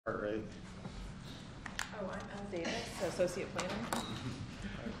All right. Oh, I'm Elle Davis, Associate Planner.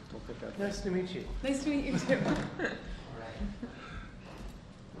 Don't pick up. Nice to meet you. Nice to meet you too.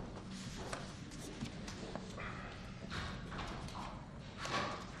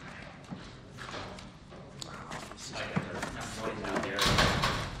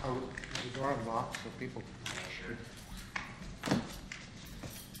 Oh, the door unlocked so people.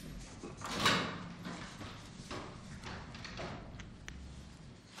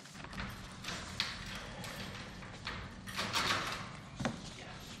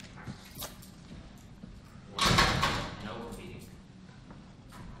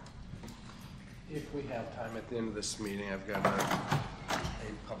 If we have time at the end of this meeting, I've got a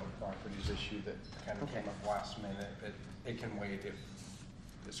public properties issue that kind of came up last minute, but it can wait if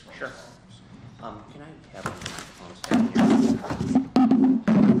this one. Sure. Can I have one on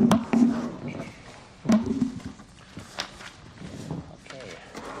Okay.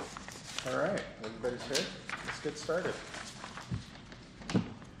 All right, everybody's here. Let's get started.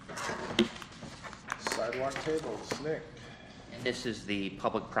 Sidewalk tables, Nick. And this is the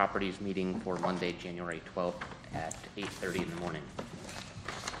public properties meeting for Monday, January 12th at 8:30 in the morning.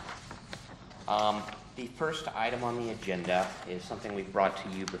 The first item on the agenda is something we've brought to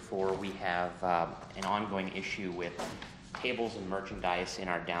you before. We have an ongoing issue with tables and merchandise in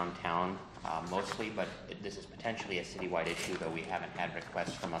our downtown mostly, but this is potentially a citywide issue, though we haven't had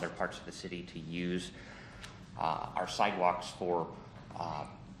requests from other parts of the city to use our sidewalks for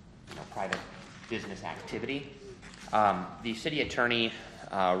private business activity. The city attorney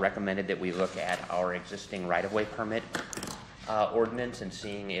recommended that we look at our existing right-of-way permit ordinance and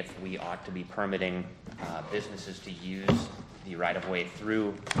seeing if we ought to be permitting businesses to use the right-of-way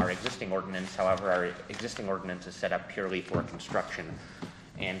through our existing ordinance. However, our existing ordinance is set up purely for construction.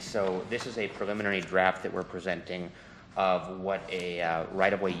 And so this is a preliminary draft that we're presenting of what a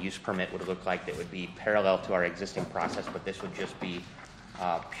right-of-way use permit would look like that would be parallel to our existing process, but this would just be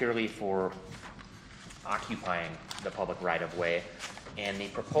purely for occupying the public right-of-way. And the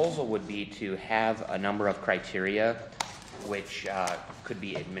proposal would be to have a number of criteria which could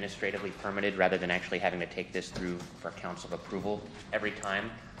be administratively permitted rather than actually having to take this through for council approval every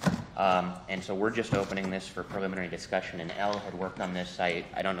time. And so we're just opening this for preliminary discussion, and Elle had worked on this. I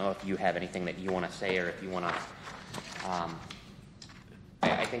don't know if you have anything that you want to say, or if you want to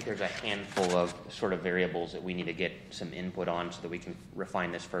I think there's a handful of sort of variables that we need to get some input on so that we can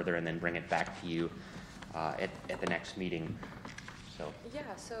refine this further and then bring it back to you at the next meeting.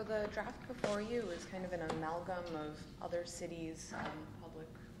 Yeah, so the draft before you is kind of an amalgam of other cities' public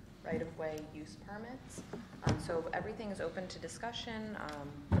right-of-way use permits. So everything is open to discussion.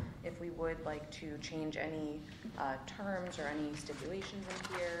 If we would like to change any terms or any stipulations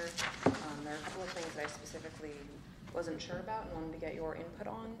in here, there are a couple of things that I specifically wasn't sure about and wanted to get your input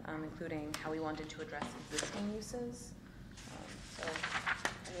on, including how we wanted to address existing uses. So,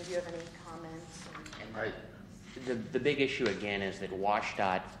 any of you have any comments? The big issue again is that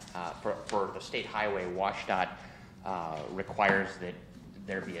WSDOT, for the state highway, WSDOT requires that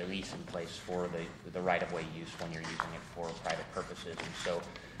there be a lease in place for the right-of-way use when you're using it for private purposes. And so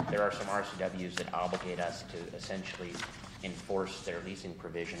there are some RCWs that obligate us to essentially enforce their leasing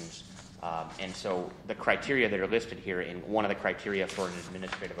provisions. And so the criteria that are listed here, and one of the criteria for an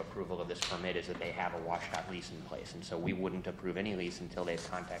administrative approval of this permit is that they have a WSDOT lease in place. And so we wouldn't approve any lease until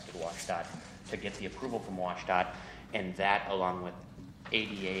they've contacted WSDOT to get the approval from WSDOT, and that along with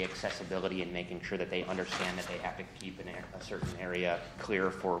ADA accessibility and making sure that they understand that they have to keep a certain area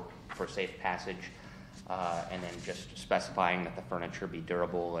clear for safe passage, and then just specifying that the furniture be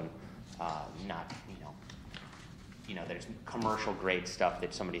durable and not, there's commercial grade stuff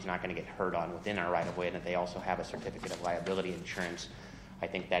that somebody's not going to get hurt on within our right of way, and that they also have a certificate of liability insurance. I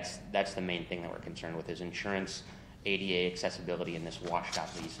think that's the main thing that we're concerned with is insurance, ADA accessibility, and this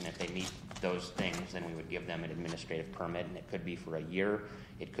WSDOT lease. And if they meet those things, then we would give them an administrative permit, and it could be for a year,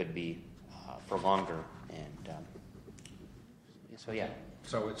 it could be for longer. And so yeah.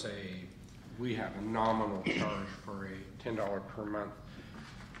 So we have a nominal charge for a $10 per month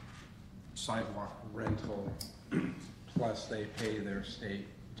sidewalk rental, plus they pay their state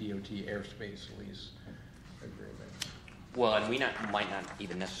DOT airspace lease agreement. Well, and we might not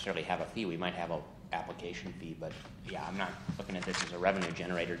even necessarily have a fee. We might have an application fee, but yeah, I'm not looking at this as a revenue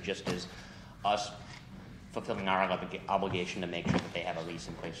generator, just as us fulfilling our obligation to make sure that they have a lease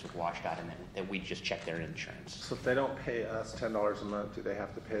in place with WSDOT, and that we just check their insurance. So if they don't pay us $10 a month, do they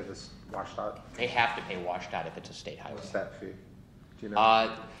have to pay this WSDOT? They have to pay WSDOT if it's a state highway. What's that fee? Do you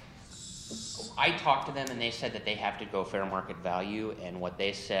know? I talked to them and they said that they have to go fair market value, and what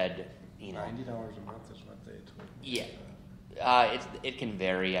they said, $90 a month is what they told me. Yeah. It can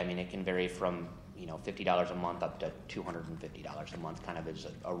vary. I mean, it can vary from, $50 a month up to $250 a month, kind of is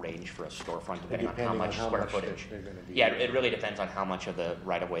a range for a storefront, depending on how much square footage. they're gonna be Yeah, using. it really depends on how much of the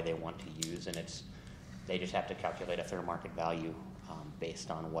right-of-way they want to use, and they just have to calculate a fair market value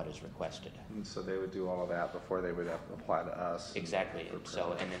based on what is requested. And so they would do all of that before they would have to apply to us. Exactly. for So,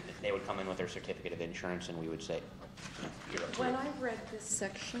 permit. and then they would come in with their certificate of insurance, and we would say, you're okay. When I read this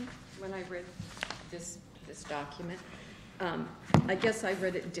section, when I read this document, I guess I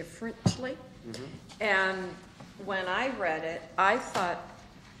read it differently. And when I read it, I thought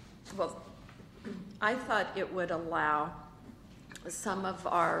it would allow some of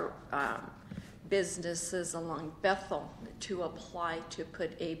our businesses along Bethel to apply to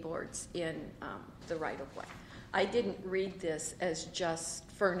put A-boards in the right-of-way. I didn't read this as just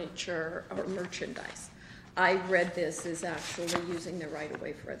furniture or merchandise. I read this as actually using the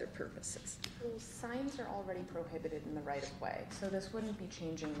right-of-way for other purposes. Well, signs are already prohibited in the right of way, so this wouldn't be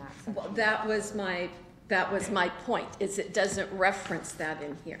changing that section. Well, that was my point, is it doesn't reference that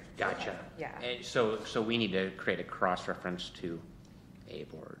in here. Gotcha. Yeah. And so we need to create a cross-reference to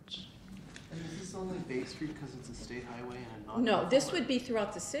A-boards. And is this only Bay Street because it's a state highway and a non? No, this would be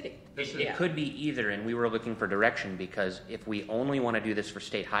throughout the city. It could be either, and we were looking for direction, because if we only want to do this for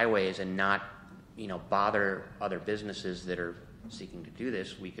state highways and not, bother other businesses that are seeking to do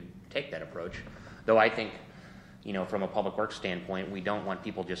this, we could take that approach. Though I think, from a public works standpoint, we don't want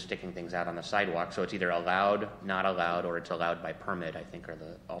people just sticking things out on the sidewalk, so it's either allowed, not allowed, or it's allowed by permit, I think, are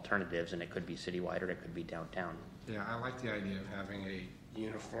the alternatives, and it could be citywide or it could be downtown. Yeah, I like the idea of having a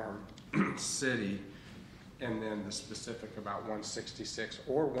uniform city and then the specific about 166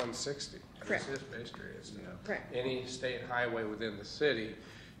 or 160. Correct. This is Bay Street, isn't it? Correct. Any state highway within the city,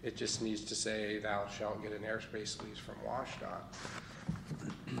 it just needs to say thou shalt get an airspace lease from WashDOT.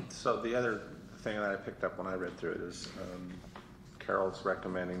 So the other thing that I picked up when I read through it is Carol's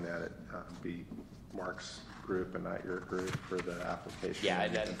recommending that it be Mark's group and not your group for the application. Yeah,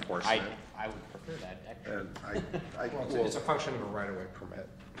 and I enforcement. would prefer that, actually. And Well, it's a function of a right-of-way permit.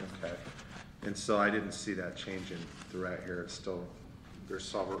 okay. And so I didn't see that change in throughout here. It's still, there's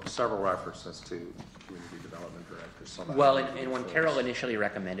several references to community development director. So that- Well, and when Carol initially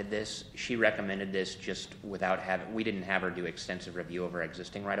recommended this, she recommended this just without we didn't have her do extensive review of her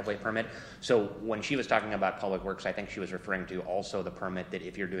existing right-of-way permit. So when she was talking about Public Works, I think she was referring to also the permit that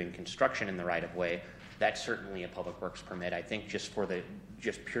if you're doing construction in the right-of-way, that's certainly a Public Works permit. I think just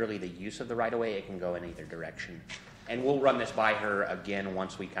purely the use of the right-of-way, it can go in either direction. And we'll run this by her again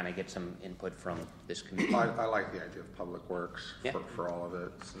once we kind of get some input from this committee. I like the idea of Public Works Yeah. for all of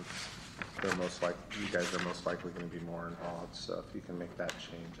it, since you guys are most likely gonna be more involved, so if you can make that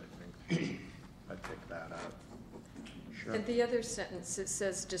change, I think I'd pick that up. Sure. And the other sentence, it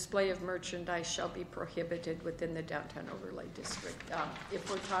says display of merchandise shall be prohibited within the downtown overlay district. If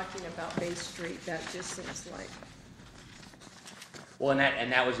we're talking about Bay Street, that just seems like, Well,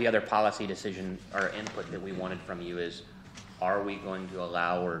 and that was the other policy decision or input that we wanted from you is, are we going to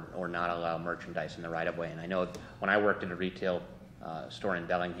allow or not allow merchandise in the right of way? And I know when I worked at a retail store in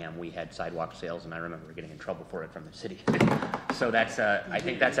Bellingham, we had sidewalk sales, and I remember getting in trouble for it from the city. So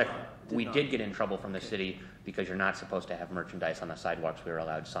we did get in trouble from the city because you're not supposed to have merchandise on the sidewalks. We were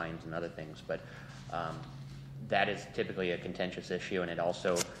allowed signs and other things, but that is typically a contentious issue, and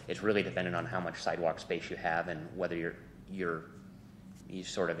it's really dependent on how much sidewalk space you have and whether you're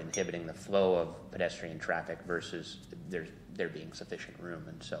sort of inhibiting the flow of pedestrian traffic versus there being sufficient room,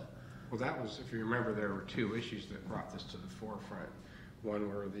 and so. Well, that was, if you remember, there were two issues that brought this to the forefront. One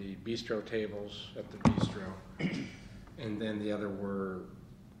were the bistro tables at the bistro, and then the other were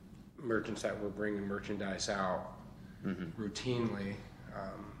merchants that were bringing merchandise out routinely,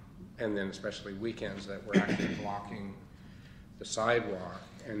 and then especially weekends that were actually blocking the sidewalk.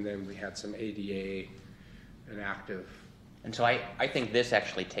 And then we had some ADA and active. And so I think this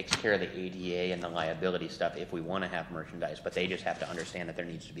actually takes care of the ADA and the liability stuff if we want to have merchandise, but they just have to understand that there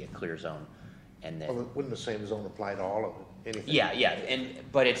needs to be a clear zone, and then. Well, wouldn't the same zone apply to all of it? Anything? Yeah,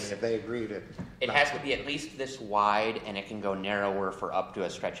 but I mean, if they agree to. it has to be at least this wide, and it can go narrower for up to a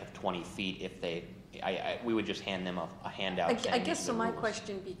stretch of 20 feet if we would just hand them a handout. I saying guess these so are the my rules.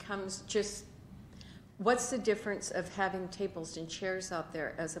 question becomes just, what's the difference of having tables and chairs out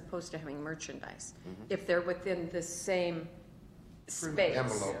there as opposed to having merchandise? If they're within the same space?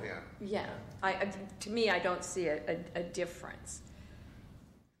 Envelope, yeah. Yeah, to me, I don't see a difference.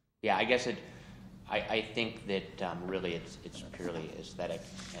 Yeah, I guess I think that really it's purely aesthetic,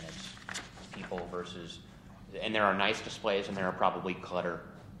 and it's people versus, and there are nice displays and there are probably cluttered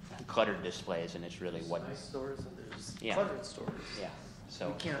displays, and it's really what. Nice stores and there's Yeah. cluttered stores. Yeah. So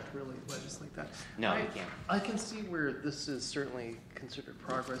We can't really legislate that. No, you can't. I can see where this is certainly considered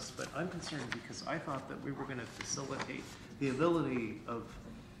progress, but I'm concerned because I thought that we were gonna facilitate the ability of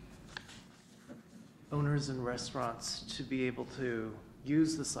owners and restaurants to be able to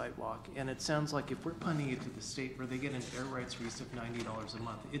use the sidewalk. And it sounds like if we're punting it to the state where they get an air rights lease of $90 a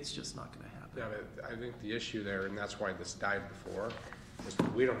month, it's just not gonna happen. Yeah, but I think the issue there, and that's why this died before, is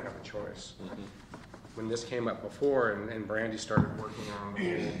that we don't have a choice. When this came up before, and Brandy started working on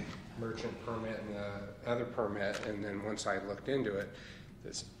the whole merchant permit and the other permit, and then once I looked into it,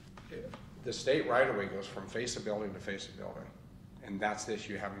 the state right-of-way goes from face of building to face of building. And that's the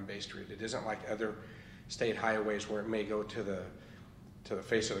issue you have in Bay Street. It isn't like other state highways where it may go to the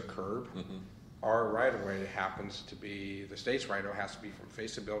face of the curb. Our right-of-way happens to be, the state's right-of-way has to be from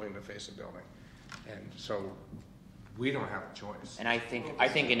face of building to face of building. And so we don't have a choice. And I think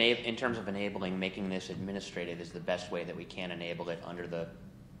in terms of enabling, making this administrative is the best way that we can enable it under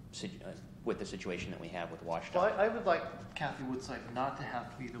with the situation that we have with WashDOT. Well, I would like Kathy Woodside not to have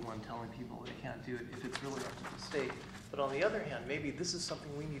to be the one telling people they can't do it if it's really up to the state. But on the other hand, maybe this is something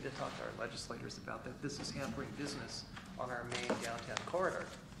we need to talk to our legislators about, that this is hampering business on our main downtown corridor.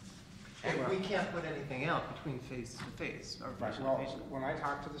 And we can't put anything out between face to face, or Right, face to well, face. when I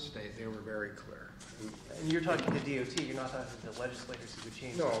talked to the state, they were very clear. And you're talking to DOT, you're not talking to legislators who would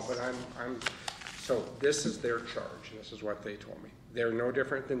change this. No, but so this is their charge, and this is what they told me. They're no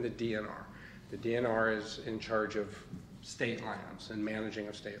different than the DNR. The DNR is in charge of state lands and managing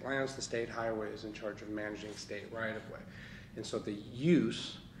of state lands. The state highway is in charge of managing state right-of-way. And so the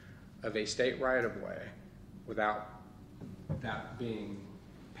use of a state right-of-way without that being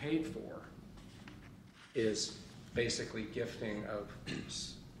paid for is basically gifting of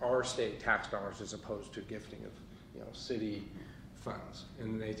our state tax dollars as opposed to gifting of, city funds.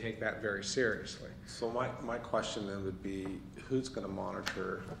 And they take that very seriously. So my question then would be, who's gonna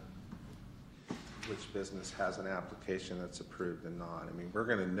monitor which business has an application that's approved and not? I mean, we're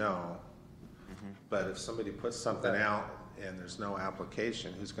gonna know, but if somebody puts something out and there's no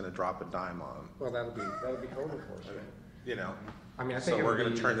application, who's gonna drop a dime on them? Well, that'll be code enforcement. You know? I mean, I think So it we're would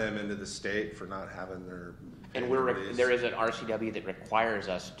gonna be- turn them into the state for not having their. And there is an RCW that requires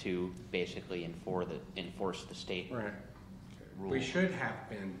us to basically enforce the state Right. rules. We should have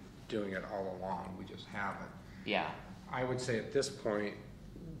been doing it all along, we just haven't. Yeah. I would say at this point,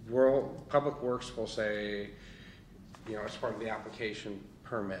 Public Works will say, as part of the application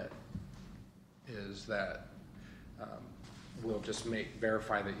permit, is that we'll just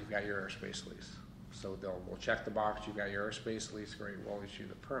verify that you've got your airspace lease. So we'll check the box, you've got your airspace lease, great, we'll issue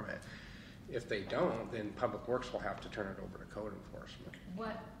the permit. If they don't, then Public Works will have to turn it over to code enforcement.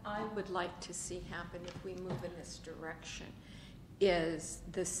 What I would like to see happen if we move in this direction is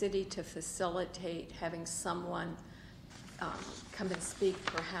the city to facilitate having someone come and speak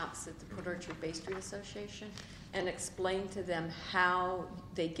perhaps at the Port Orchard Bay Street Association and explain to them how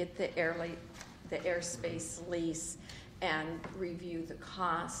they get the airspace lease and review the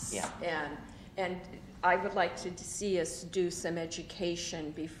costs. Yeah. And I would like to see us do some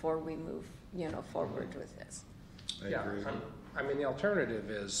education before we move, forward with this. I Yeah, agree. I mean, the alternative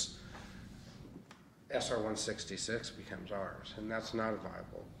is SR 166 becomes ours, and that's not a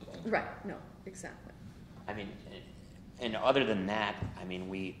viable. Right, no, exactly. I mean, and other than that, I mean,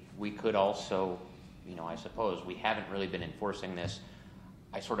 we could also, I suppose, we haven't really been enforcing this.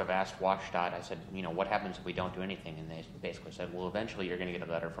 I sort of asked WashDOT, I said, what happens if we don't do anything? And they basically said, well, eventually you're going to get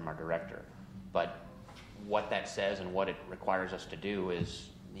a letter from our director. But what that says and what it requires us to do is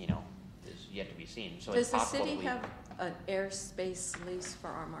yet to be seen. So Does it's the possible city that have an airspace lease for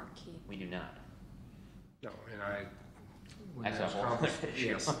our marquee? we do not. No, and when That's a that was whole conversation- issue.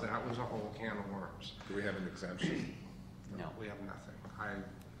 Yes, that was a whole can of worms. Do we have an exemption? No. We have nothing.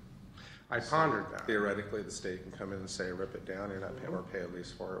 I pondered that. Theoretically, the state can come in and say, rip it down, you're not paying, or pay a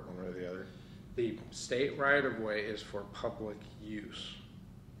lease for it, one way or the other. The state right-of-way is for public use.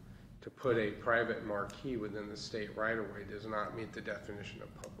 To put a private marquee within the state right-of-way does not meet the definition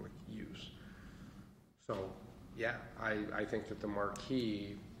of public use. So, yeah, I think that the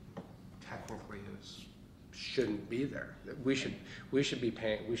marquee technically shouldn't be there. We should be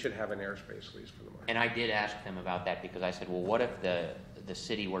paying, we should have an airspace lease for the marquee. And I did ask them about that because I said, well, what if the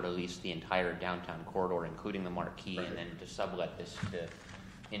city were to lease the entire downtown corridor, including the marquee, and then to sublet this to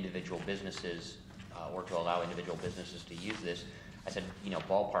individual businesses, or to allow individual businesses to use this? I said,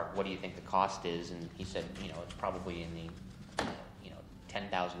 ballpark, what do you think the cost is? And he said, it's probably in the,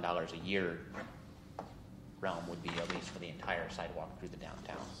 $10,000 a year realm would be at least for the entire sidewalk through the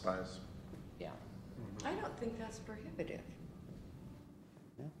downtown. Size. Yeah. I don't think that's prohibitive.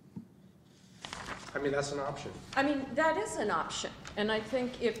 I mean, that's an option. I mean, that is an option, and I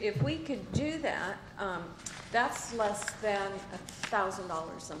think if we could do that, that's less than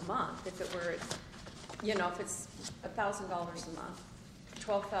 $1,000 a month. If it were, if it's $1,000 a month,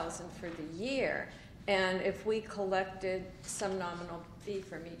 12,000 for the year, and if we collected some nominal fee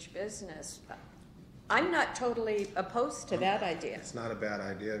from each business, I'm not totally opposed to that idea. It's not a bad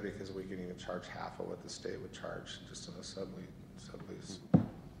idea because we can even charge half of what the state would charge just in a sublease.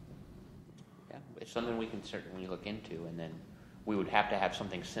 Yeah, it's something we can certainly look into, and then we would have to have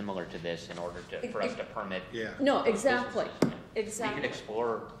something similar to this in order for us to permit. Yeah. No, exactly, businesses. We exactly. could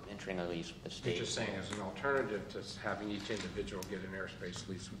explore entering a lease with the You're state. just saying as an alternative to having each individual get an airspace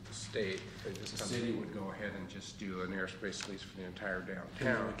lease with the state, the city would go ahead and just do an airspace lease for the entire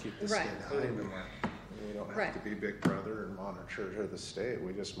downtown. We keep the Right. state out Including of the it. market. We don't have Right. to be big brother and monitor to the state.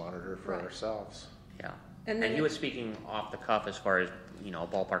 We just monitor for Right. ourselves. Yeah. And And then he it- was speaking off the cuff as far as, a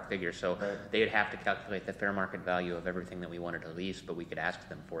ballpark figure, so Right. they'd have to calculate the fair market value of everything that we wanted to lease, but we could ask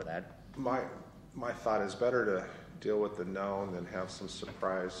them for that. My thought is better to deal with the known than have some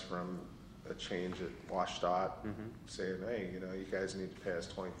surprise from a change at WashDOT saying, hey, you guys need to pay us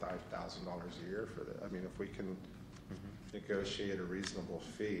 $25,000 a year for that. I mean, if we can negotiate a reasonable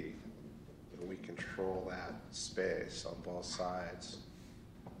fee, and we control that space on both sides,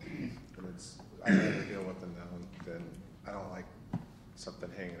 and I'd rather deal with the known than, I don't like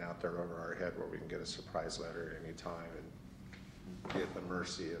something hanging out there over our head where we can get a surprise letter at any time and be at the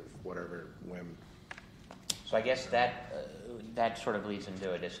mercy of whatever whim. So I guess that sort of leads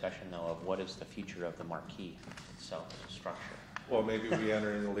into a discussion, though, of what is the future of the marquee itself as a structure. Well, maybe we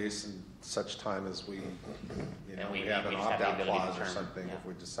enter in a lease in such time as we, And we we have an just have the opt-out ability to clause or turn, something yeah. if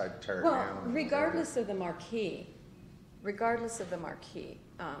we decide to tear it Well, down. regardless of the marquee,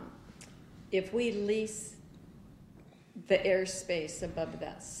 if we lease the airspace above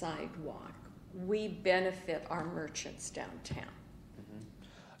that sidewalk, we benefit our merchants downtown.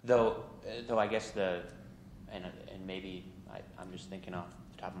 Though I guess and maybe I'm just thinking off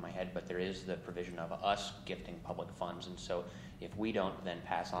the top of my head, but there is the provision of us gifting public funds, and so if we don't then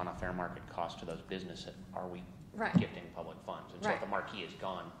pass on a fair market cost to those businesses, are we Right. gifting public funds? And so if Right. the marquee is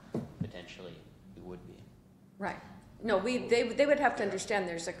gone, potentially we would be. Right. No, they would have to understand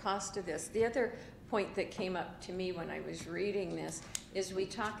there's a cost to this. The other point that came up to me when I was reading this is we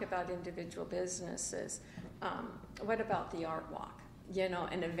talk about individual businesses. What about the art walk?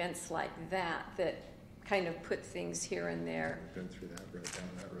 And events like that kind of put things here and there. We've been through that road, down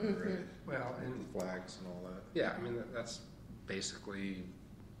that road already. Well, and Flags and all that. yeah, I mean, that's basically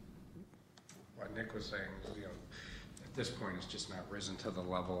what Nick was saying, is, at this point, it's just not risen to the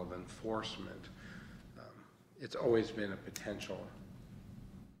level of enforcement. It's always been a potential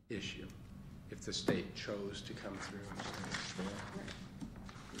issue if the state chose to come through and say,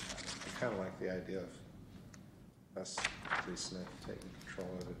 I kind of like the idea of us leasing it, taking control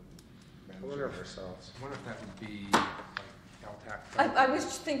of it, managing it ourselves. I wonder if that would be like LTAC. I was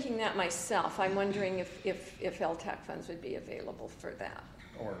thinking that myself. I'm wondering if LTAC funds would be available for that.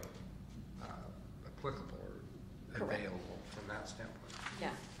 Or applicable or Correct. available from that standpoint.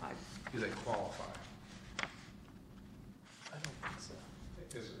 Yeah. Do they qualify? I don't think so.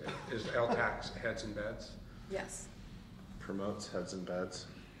 Is LTAC heads and beds? Yes. Promotes heads and beds.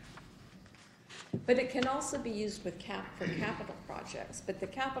 But it can also be used for capital projects. But the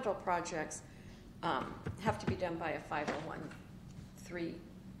capital projects have to be done by a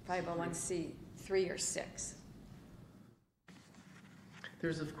 501c3 or 6.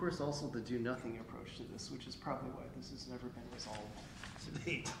 There's of course also the do nothing approach to this, which is probably why this has never been resolved to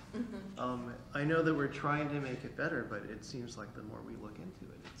date. I know that we're trying to make it better, but it seems like the more we look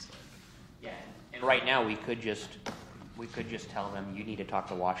into it, it's like, Yeah, and right now, we could just tell them, you need to talk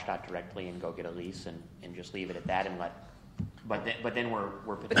to WashDOT directly and go get a lease and just leave it at that and but then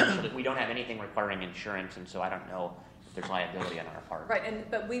we're potentially, we don't have anything requiring insurance, and so I don't know if there's liability on our part.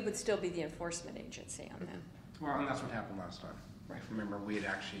 Right, but we would still be the enforcement agency on that. Well, and that's what happened last time. Right. Remember, we had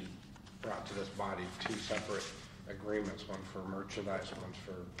actually brought to this body 2 separate agreements, one for merchandise, one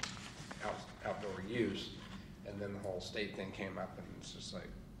for outdoor use, and then the whole state thing came up, and it's just like,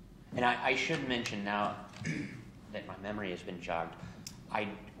 And I should mention now that my memory has been jogged,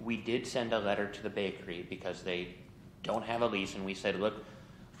 we did send a letter to the bakery because they don't have a lease, and we said, look,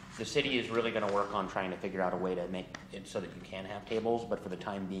 the city is really going to work on trying to figure out a way to make it so that you can have tables, but for the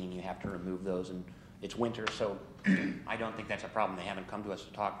time being, you have to remove those, and it's winter, so I don't think that's a problem. They haven't come to us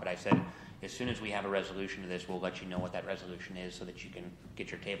to talk, but I said, as soon as we have a resolution to this, we'll let you know what that resolution is so that you can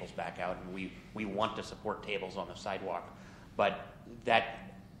get your tables back out, and we want to support tables on the sidewalk, but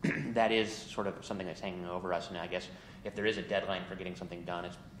that that is sort of something that's hanging over us, and I guess if there is a deadline for getting something done,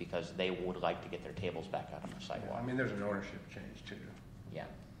 it's because they would like to get their tables back out on the sidewalk. I mean, there's an ownership change too. Yeah.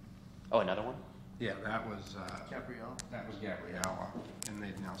 Oh, another one? Yeah, that was, Gabrielle? that was Gabriella, and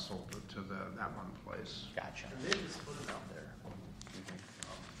they've now sold it to that one place. Gotcha. And they just put it out there.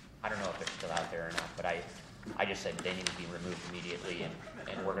 I don't know if it's still out there or not, but I just said they need to be removed immediately,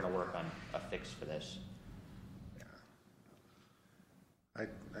 and we're gonna work on a fix for this. I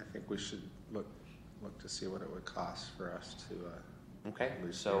think we should look to see what it would cost for us to Okay,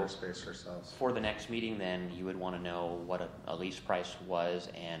 lease so the space ourselves. for the next meeting, then, you would wanna know what a lease price was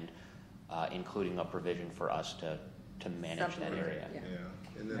and including a provision for us to manage that Supplement, area. yeah.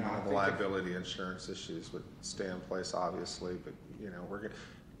 Yeah, and then No, I all the think liability insurance issues would stay in place, obviously, but,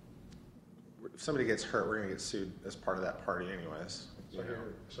 if somebody gets hurt, we're gonna get sued as part of that party anyways.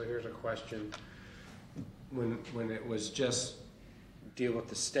 So here's a question. When it was just deal with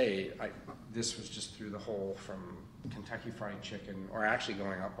the state, this was just through the whole from Kentucky Fried Chicken, or actually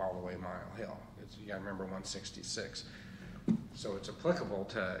going up all the way Mile Hill. You gotta remember 166. So it's applicable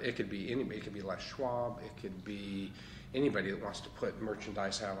to, it could be anybody, it could be Les Schwab, it could be anybody that wants to put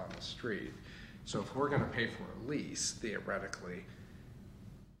merchandise out on the street. So if we're gonna pay for a lease, theoretically,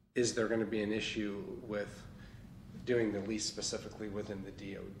 is there gonna be an issue with doing the lease specifically within the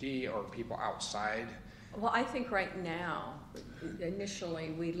DOD or people outside? Well, I think right now,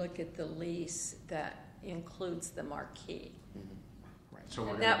 initially, we look at the lease that includes the marquee. Right, so we're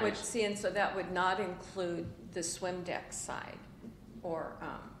And gonna that would, base- see, and so that would not include the swim deck side or,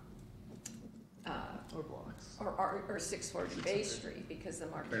 Or blocks. or 640 Bay Street, because the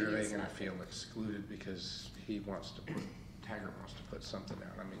marquee But are they is gonna not. feel excluded because Taggart wants to put something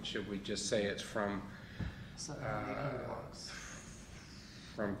out? I mean, should we just say it's from Blocks.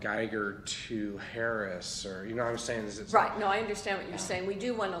 Geiger to Harris, or, you know what I'm saying, is it? Right, no, I understand what you're saying. We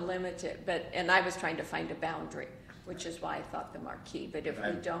do want to limit it, but, and I was trying to find a boundary, which is why I thought the marquee. But if we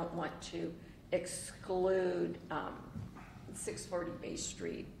Right. don't want to exclude 640 Bay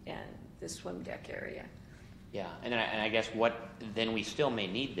Street and the swim deck area. Yeah, and I guess then we still may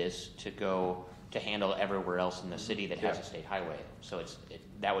need this to go to handle everywhere else in the city that has a state highway. So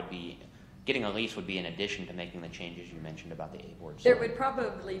that would be, getting a lease would be in addition to making the changes you mentioned about the A-board. There would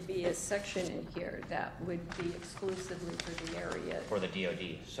probably be a section in here that would be exclusively for the area. For the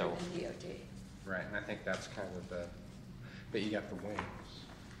DOD, so. For the DOD. Right, and I think that's kind of but you got the wings.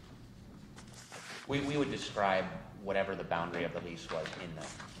 We would describe whatever the boundary of the lease was in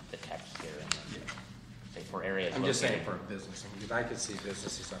the text here, and say for areas. I'm just saying located- for a business, because I could see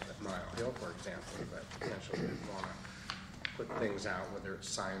businesses up at Mile Hill, for example, that potentially would wanna put things out, whether it's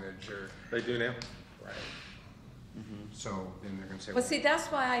signage or, They do now? right? So then they're gonna say. Well, see, that's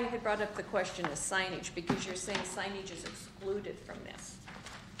why I had brought up the question of signage, because you're saying signage is excluded from this.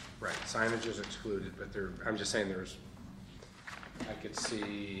 Right, signage is excluded, but I'm just saying I could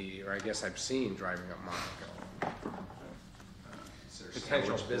see, or I guess I've seen driving up Mile Hill.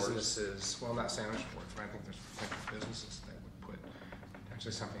 Potential businesses, well, not sandwich boards, but I think there's potential businesses that would put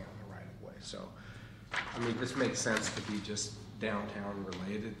potentially something on the right of way. So, I mean, this makes sense to be just downtown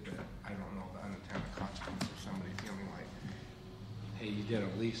related, but I don't know the unintended consequence of somebody feeling like, hey, you did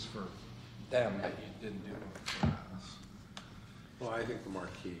a lease for them, but you didn't do it for us. Well, I think the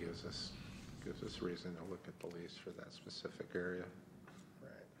marquee gives us reason to look at the lease for that specific area.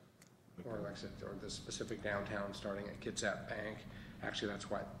 Right. Or like I said, or the specific downtown starting at Kitsap Bank. Actually, that's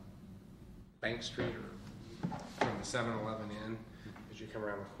what, Bank Street or from the 7-Eleven in, as you come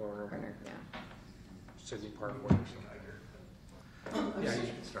around the corner, Yeah. Sydney Park, whatever. Yeah, you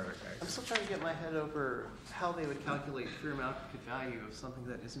can start at I'm Geiger. still trying to get my head over how they would calculate fair market value of something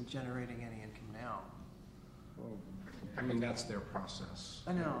that isn't generating any income now. Well, I mean, that's their process.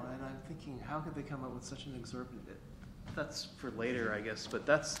 I know, and I'm thinking, how could they come up with such an exorbitant? That's for later, I guess, but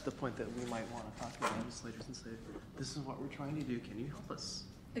that's the point that we might want to talk to legislators and say, this is what we're trying to do, can you help us?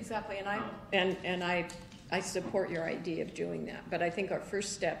 Exactly, and I support your idea of doing that, but I think our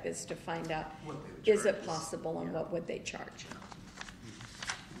first step is to find out, What they would is charge it us. possible and what would they charge?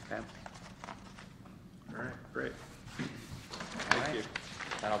 Okay. All right, great. All Thank right. you.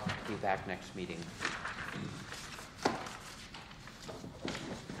 That'll be back next meeting.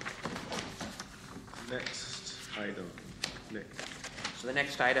 Next item, Nick. So the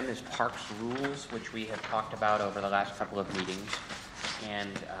next item is Parks Rules, which we have talked about over the last couple of meetings.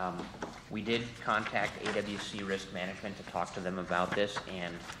 And we did contact AWC Risk Management to talk to them about this,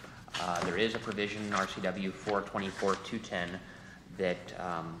 and there is a provision in RCW 424-210 that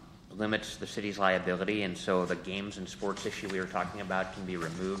limits the city's liability, and so the games and sports issue we were talking about can be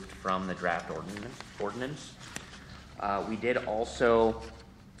removed from the draft ordinance. We did also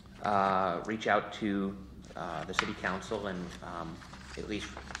reach out to the city council, and at least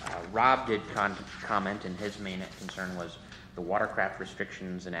Rob did comment, and his main concern was the watercraft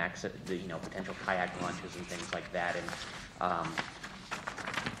restrictions and access, the potential kayak launches and things like that, and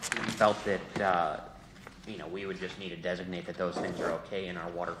he felt that we would just need to designate that those things are okay in our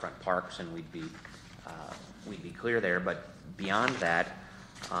waterfront parks, and we'd be clear there. But beyond that,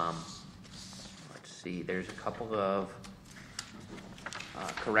 let's see, there's a couple of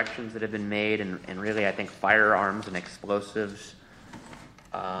corrections that have been made, and really I think firearms and explosives.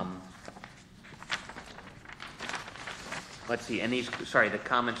 Let's see, and the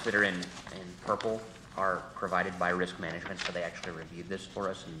comments that are in purple are provided by risk management, so they actually reviewed this for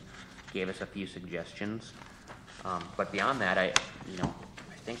us and gave us a few suggestions. But beyond that, I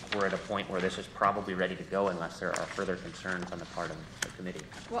think we're at a point where this is probably ready to go unless there are further concerns on the part of the committee.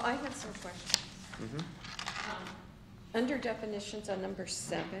 Well, I have some questions. Under definitions on number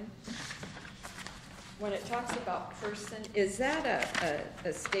 7, when it talks about person, is that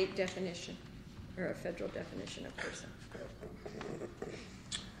a state definition or a federal definition of person?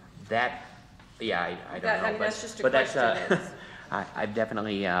 That, yeah, I don't know. I mean, that's just a but question. That's, I've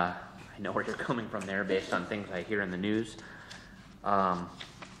definitely, I know where you're coming from there based on things I hear in the news.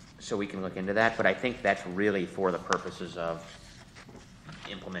 So we can look into that, but I think that's really for the purposes of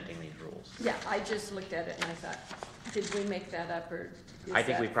implementing these rules. Yeah, I just looked at it and I thought, did we make that up, or? I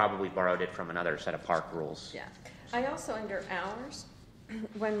think we probably borrowed it from another set of park rules. Yeah. I also, under hours,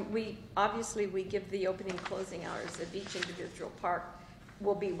 when we give the opening and closing hours of each individual park,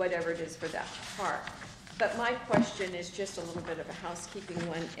 will be whatever it is for that park. But my question is just a little bit of a housekeeping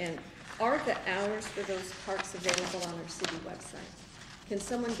one, and are the hours for those parks available on our city website? Can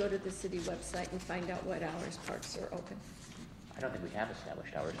someone go to the city website and find out what hours parks are open? I don't think we have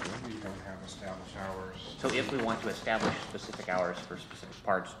established hours, do we? We don't have established hours. So if we want to establish specific hours for specific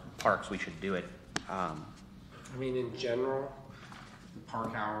parks, we should do it. I mean, in general, the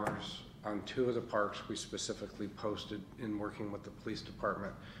park hours on 2 of the parks, we specifically posted in working with the police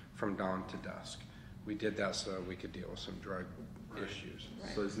department from dawn to dusk. We did that so that we could deal with some drug issues.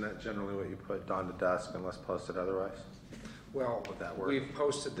 So isn't that generally what you put, dawn to dusk, unless posted otherwise? Well, Would that work? we've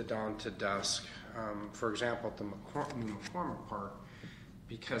posted the dawn to dusk. For example, at the McCormick Park,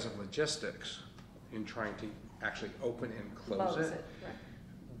 because of logistics in trying to actually open and close it, right.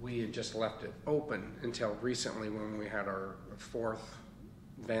 we had just left it open until recently when we had our 4th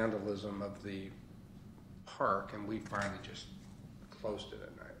vandalism of the park, and we finally just closed it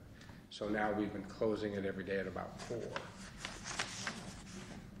at night. So now we've been closing it every day at about 4.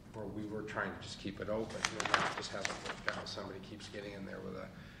 Where we were trying to just keep it open, and that just hasn't worked out. Somebody keeps getting in there with a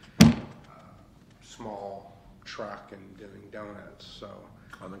small truck and doing donuts, so.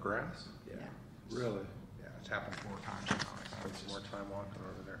 On the grass? Yeah. Really? Yeah, it's happened 4 times now. Spend more time walking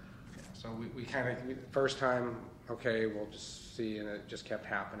over there. Yeah, so we kind of, first time, okay, we'll just see, and it just kept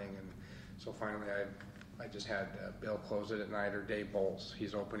happening, and so finally I just had Bill close it at night, or Dave Bowles.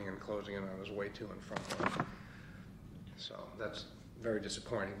 He's opening and closing it on his way to and from work. So that's very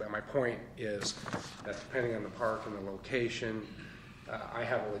disappointing, but my point is that depending on the park and the location, I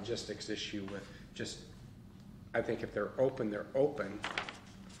have a logistics issue with just, I think if they're open,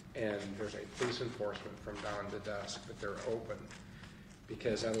 and there's a police enforcement from dawn to dusk, but they're open,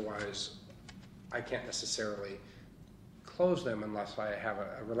 because otherwise I can't necessarily close them unless I have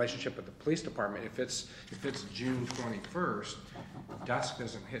a relationship with the police department. If it's June 21st, dusk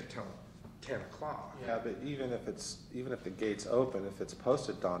doesn't hit till 10 o'clock. Yeah, but even if the gate's open, if it's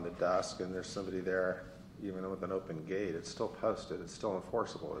posted dawn to dusk and there's somebody there, even with an open gate, it's still posted, it's still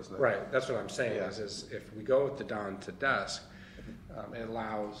enforceable, isn't it? Right, that's what I'm saying, Yeah. is if we go with the dawn to dusk, it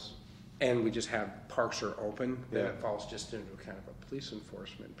allows, and we just have parks are open, then Yeah. it falls just into kind of a police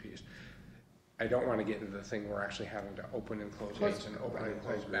enforcement piece. I don't want to get into the thing where we're actually having to open and close gates and open and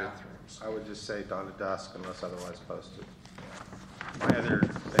close bathrooms. I would just say dawn to dusk unless otherwise posted. My other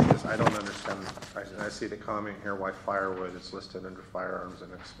thing is, I don't understand, I see the comment here, why firewood is listed under firearms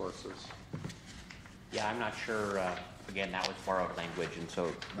and explosives. Yeah, I'm not sure, again, that was borrowed language, and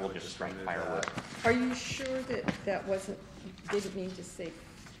so we'll just strike firewood. Are you sure that didn't mean to say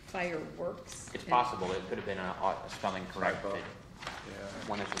fireworks? It's possible, it could have been a spelling correct, Typo. but Yeah.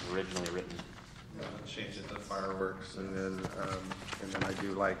 when this was originally written. Change it to fireworks, and then I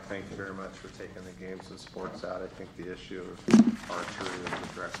do thank you very much for taking the games and sports out. I think the issue of archery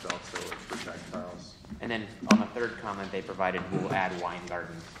was addressed also with projectiles. And then on the 3rd comment, they provided, we'll add wine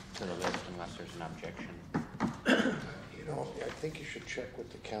garden to the list unless there's an objection. I think you should check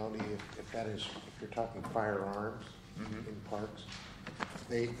with the county if if you're talking firearms in parks.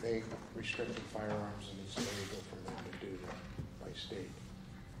 They restricted firearms, and it's illegal for them to do that by state.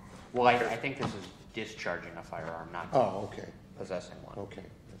 Well, I think this is discharging a firearm, not Oh, okay, possessing one. okay.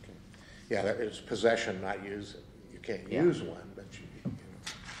 Yeah, that is possession, not use. You can't Yeah. use one, but you know,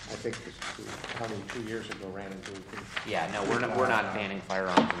 I think the county 2 years ago ran into. Yeah, no, we're not banning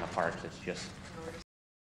firearms in the parks, it's just We're just